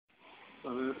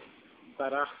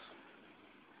Badass.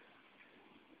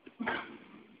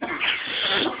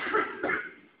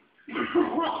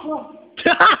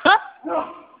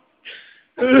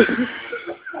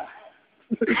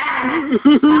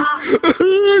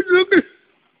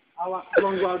 I'll have a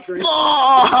long wild drink.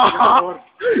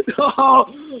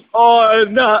 Oh,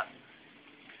 no.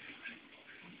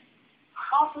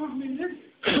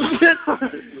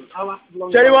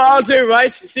 Tell you what I'll do,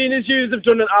 right? Seeing as you have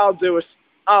done it, I'll do it.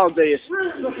 I'll do it.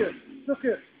 Look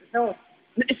it. Help.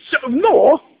 It's so,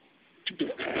 no!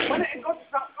 When it got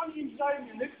stuck on the inside of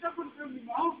your lips, I couldn't feel my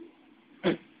mouth.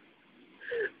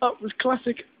 That was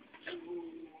classic.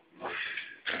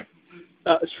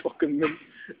 That is fucking mint.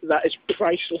 That is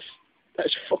priceless. That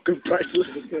is fucking priceless.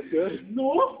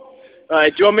 No.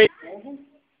 Alright, do you want me?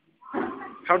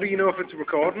 How do you know if it's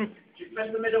recording? Just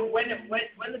press the middle when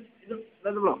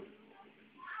Let them know.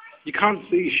 You can't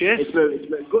see shit. It's moving, it's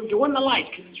moving. Go, do you want the light?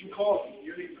 Because it's recording.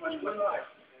 you need to press the light.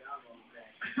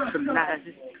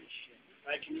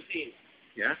 Right, can you see it?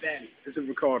 Yeah. Then. Is it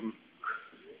recording?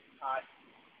 Alright.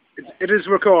 It is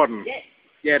recording. Yes.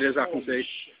 Yeah, it is. I can see.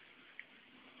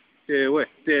 Do it.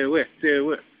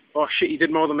 Oh shit! You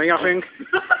did more than me, I think.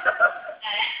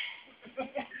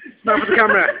 Smell for the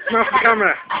camera. Smell for the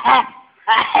camera.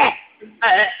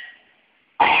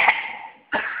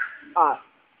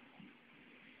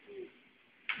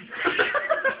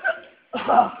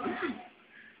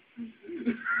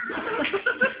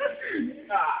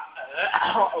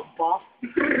 Oh, boss.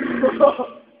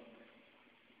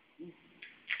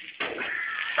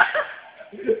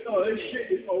 Oh, this shit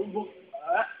is over.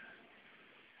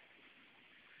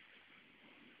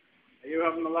 Are you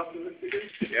having the last of this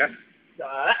again?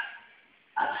 Yeah.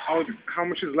 How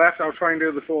much is left? I'll try and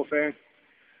do the full thing.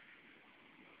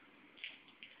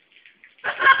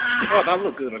 Oh, that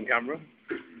looked good on camera.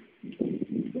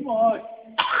 Come on.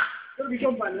 Gotta be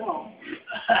done by now.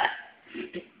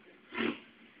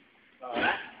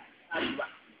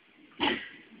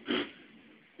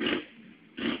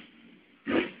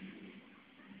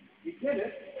 You did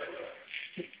it.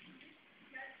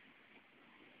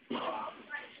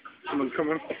 Someone's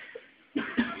coming.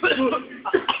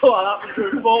 Oh, that was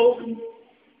good ball.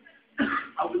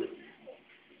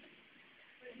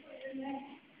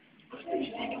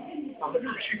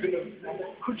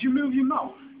 Could you move your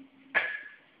mouth?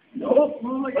 No,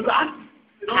 more like that.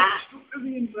 Stuck to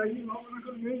the inside of your mouth and I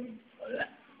couldn't move it.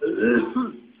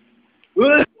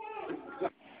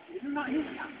 Isn't that you?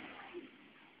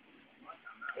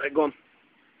 Right, go on.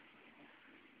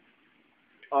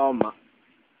 Oh, man.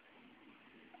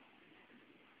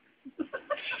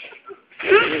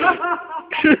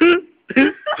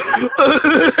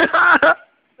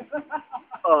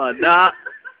 Oh, nah.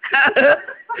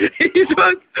 He's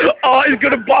like, oh, he's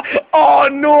gonna buy. Oh,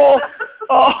 no.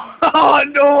 Oh,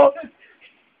 no.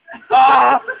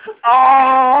 Oh,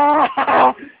 oh,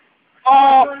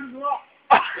 oh.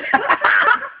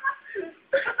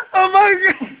 Oh, my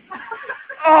God.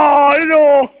 Oh, no.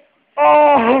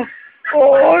 Oh,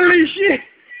 holy shit.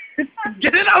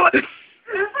 Get it out.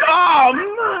 Oh,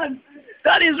 man.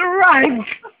 That is rank.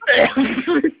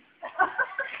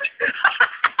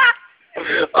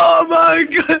 Oh, my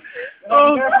God.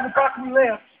 Oh,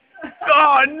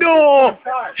 oh no.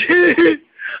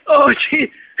 Oh, gee.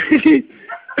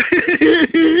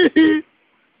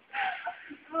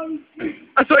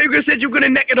 I thought you were going to say you were going to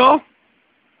neck it off.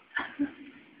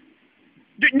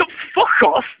 No, fuck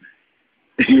off.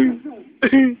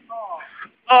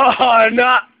 Oh,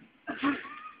 no.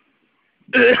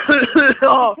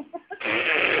 Oh.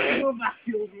 Go back,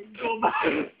 children. Go back.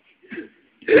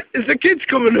 Is the kids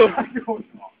coming up? I don't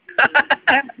know.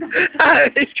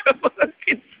 It's coming up,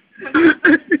 kids.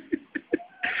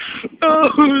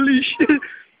 Holy shit.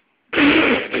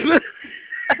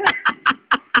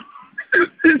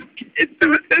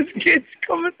 There's kids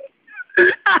coming up.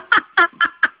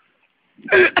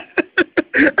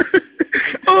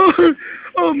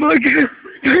 Oh my God.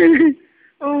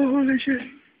 Oh, holy shit.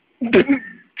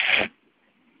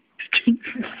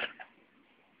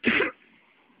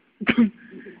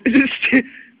 Is it still?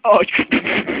 Oh.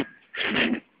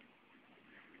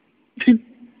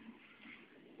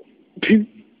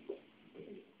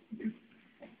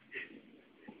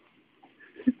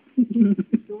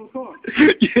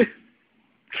 Yeah.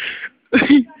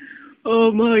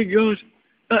 Oh my God.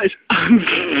 That is. How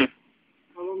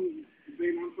long has it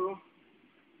been on for?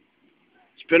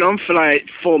 It's been on for like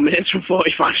 4 minutes and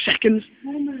 45 seconds.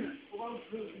 4 minutes.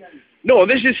 No,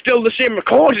 this is still the same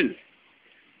recording.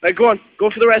 Like, go on, go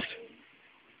for the rest.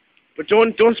 But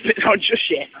don't spit it out just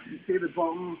yet. I can see the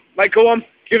bottom. Like, go on,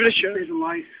 give it a shot. See the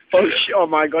light. Oh, oh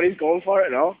my God, he's going for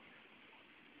it now.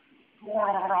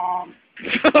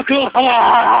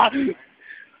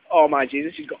 Oh my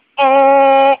Jesus, she's got.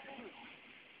 Oh!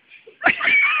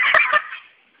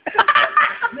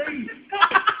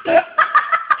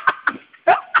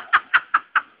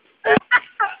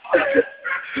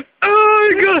 Oh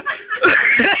my God!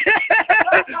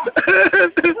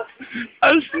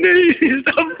 I sneezed.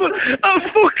 I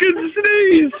fucking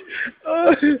sneezed.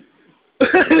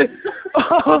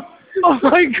 Oh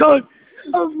my God!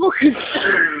 I fucking.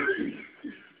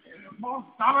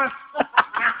 Stop it!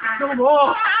 No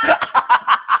more!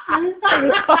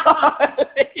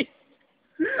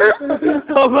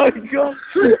 Oh my God!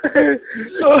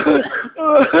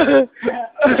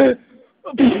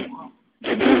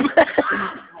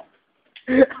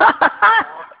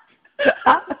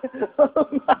 Oh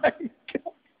my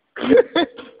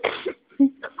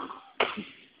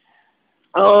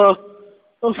God! Oh,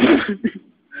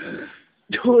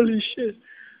 holy shit!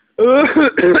 Oh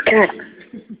my God!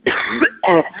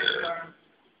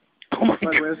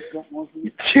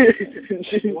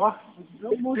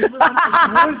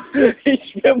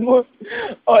 He's been more.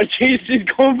 Oh jeez, he's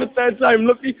going for third time.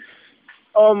 Look,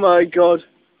 oh my God!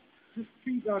 Just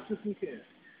feed out just in case.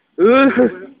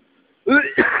 I'm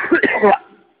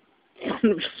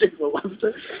sick of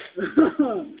laughter. The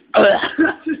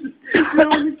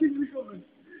only thing we coming.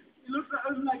 He looked at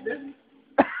us like this.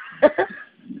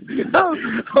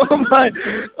 Oh my!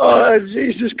 Oh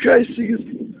Jesus Christ!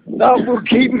 That will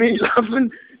keep me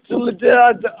laughing till the day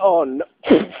I die. Oh no!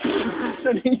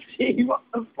 What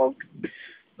the fuck?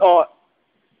 Oh.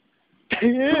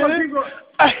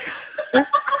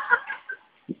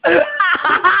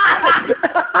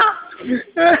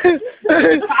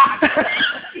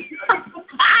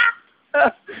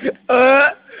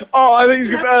 Oh, I think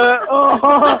it's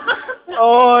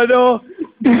oh no.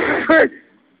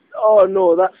 Oh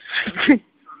no, that's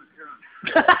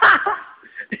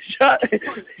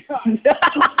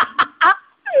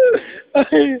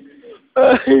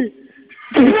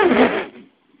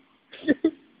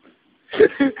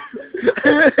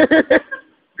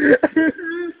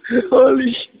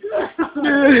holy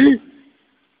shit.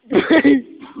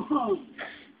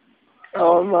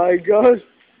 Oh my God.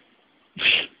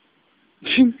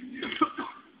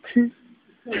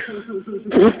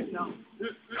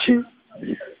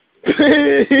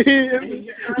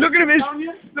 Look at him,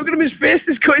 his face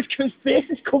is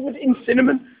covered in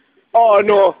cinnamon. Oh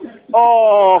no.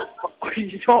 Oh.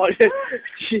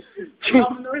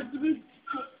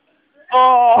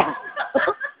 Oh.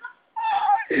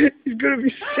 He's gonna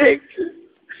be sick.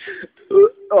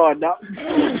 Oh no.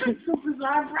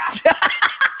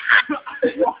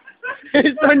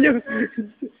 It's on you.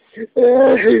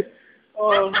 Oh.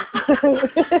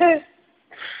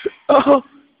 Oh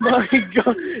my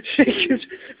God. Shake it.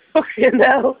 Fucking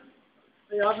hell.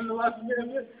 Are you having the last bit of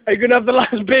it? Are you gonna have the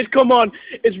last bit? Come on.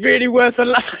 It's really worth a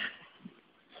laugh.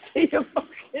 See you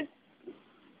fucking.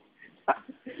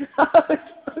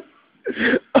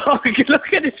 Oh,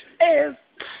 look at his face.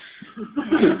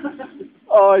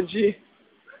 Oh, gee.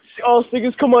 All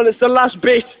singers, come on, it's the last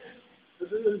bit. This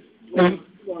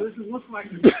looks like a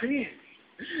change.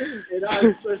 It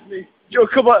has, trust me. Joe,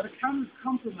 come on. The camera's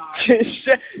compromised.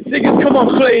 Singers, come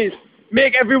on, please.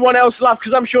 Make everyone else laugh,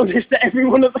 because I'm showing this to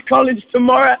everyone at the college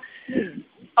tomorrow.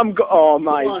 Oh,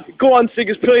 my. Go on,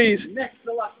 singers, please. Next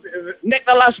the last bit of it. Neck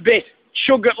the last bit.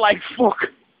 Chug it like fuck.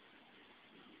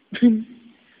 I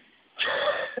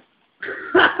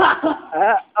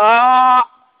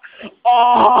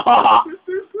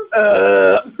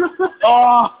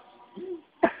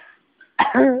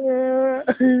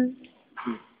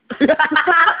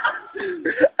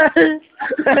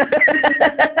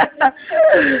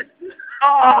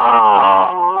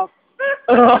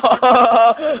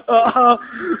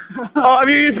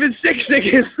mean, it's been 6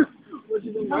 seconds. What do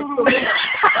you think?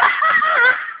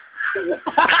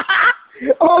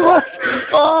 Oh,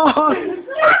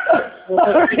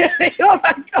 really? Oh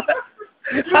my God!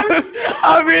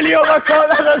 I really hope I caught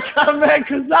that on camera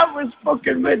because that was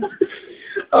fucking mint.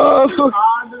 Oh, fuck.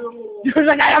 You was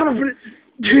like, I have a.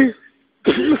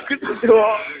 Look at the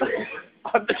door.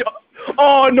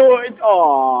 Oh no! It's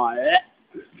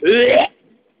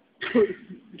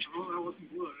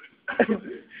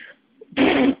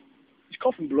He's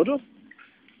coughing blood up.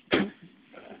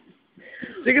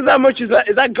 Think how much is that?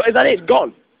 Is that it?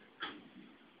 Gone?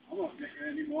 I'm not making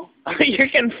any more. You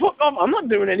can fuck off. I'm not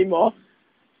doing any more.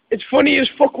 It's funny as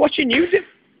fuck watching you do.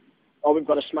 Oh, we've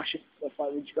got to smash it. That's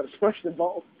fine. We've just got to smash the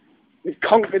bottle. We've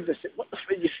conquered this. What the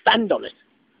fuck? You stand on it.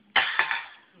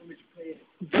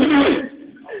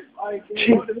 Alright, can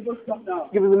you go to the bus stop now?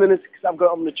 Give us a minute because I'm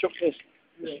going to chuck this.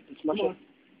 Yeah, smash it.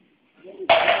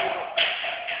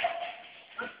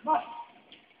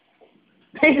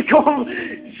 He's gone.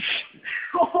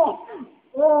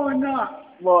 Oh no!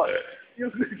 What? Your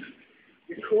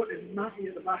coat is matty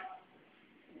at the back.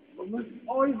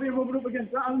 Oh, you've been rubbing up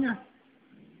against that, haven't you?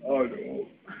 Oh no.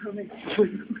 I mean,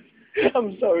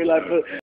 I'm sorry, lad, but